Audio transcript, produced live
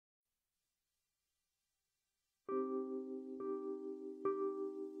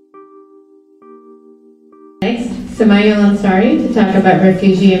Soumaya Lansari to talk about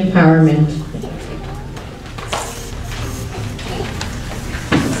refugee empowerment.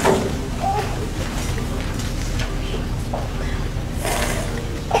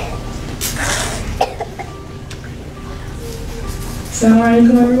 Assalamu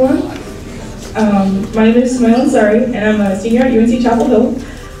alaikum, everyone. My name is Soumaya Lansari, and I'm a senior at UNC Chapel Hill.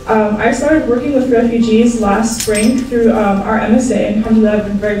 I started working with refugees last spring through our MSA, and alhamdulillah, I've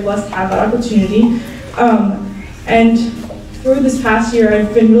been very blessed to have that opportunity. And through this past year,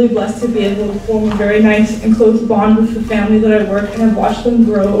 I've been really blessed to be able to form a very nice and close bond with the family that I work, and I've watched them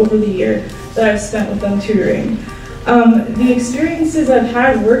grow over the year that I've spent with them tutoring. The experiences I've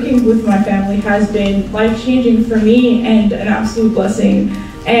had working with my family has been life-changing for me and an absolute blessing.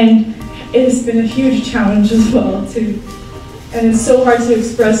 And it has been a huge challenge as well too. And it's so hard to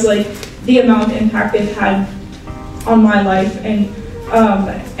express the amount of impact they've had on my life.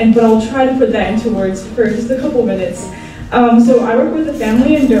 But I'll try to put that into words for just a couple minutes. So I work with a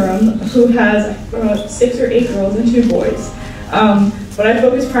family in Durham who has 6 or 8 girls and 2 boys. But I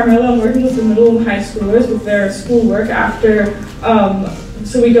focus primarily on working with the middle and high schoolers with their schoolwork after,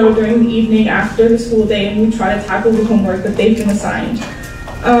 so we go during the evening after the school day and we try to tackle the homework that they've been assigned.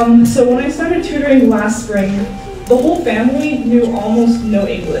 So when I started tutoring last spring, the whole family knew almost no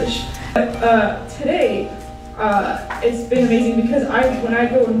English. But today, it's been amazing because when I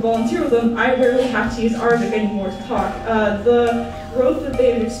go and volunteer with them, I rarely have to use Arabic anymore to talk. The growth that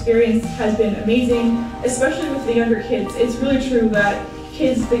they've experienced has been amazing, especially with the younger kids. It's really true that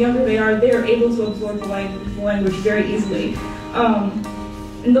kids, the younger they are able to absorb the language very easily.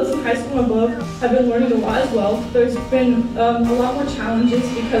 And those in high school and above have been learning a lot as well. There's been a lot more challenges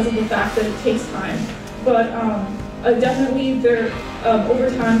because of the fact that it takes time. But definitely, over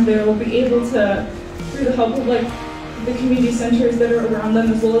time, they'll be able to, through the help of the community centers that are around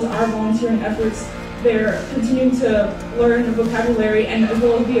them, as well as our volunteering efforts, they're continuing to learn the vocabulary and as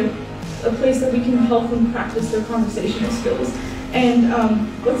well as be a place that we can help them practice their conversational skills. And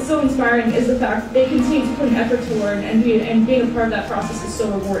what's so inspiring is the fact that they continue to put an effort to learn, and being a part of that process is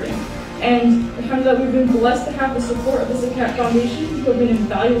so rewarding. And alhamdulillah, we've been blessed to have the support of the ZFA Foundation, who have been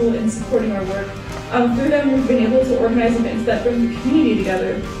invaluable in supporting our work. Through them, we've been able to organize events that bring the community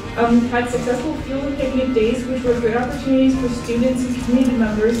together. We've had successful field and picnic days, which were great opportunities for students and community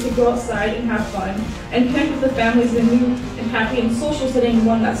members to go outside and have fun and connect with the families in a new and happy and social setting,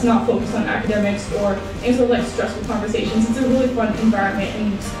 one that's not focused on academics or any sort of stressful conversations. It's a really fun environment,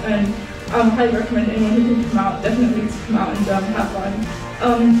 and I highly recommend anyone who can come out, definitely to come out and have fun.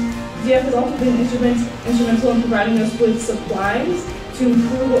 ZF has also been instrumental in providing us with supplies to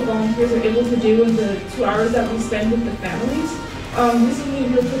improve what volunteers are able to do in the 2 hours that we spend with the families. Recently,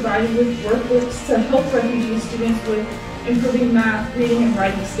 we were provided with workbooks to help refugee students with improving math, reading, and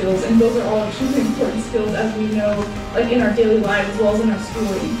writing skills, and those are all extremely important skills, as we know, in our daily lives as well as in our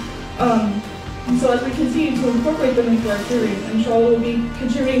schooling. And so as we continue to incorporate them into our tutoring, inshallah, we'll be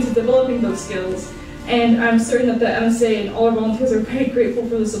contributing to developing those skills. And I'm certain that the MSA and all our volunteers are very grateful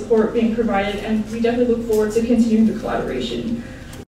for the support being provided, and we definitely look forward to continuing the collaboration.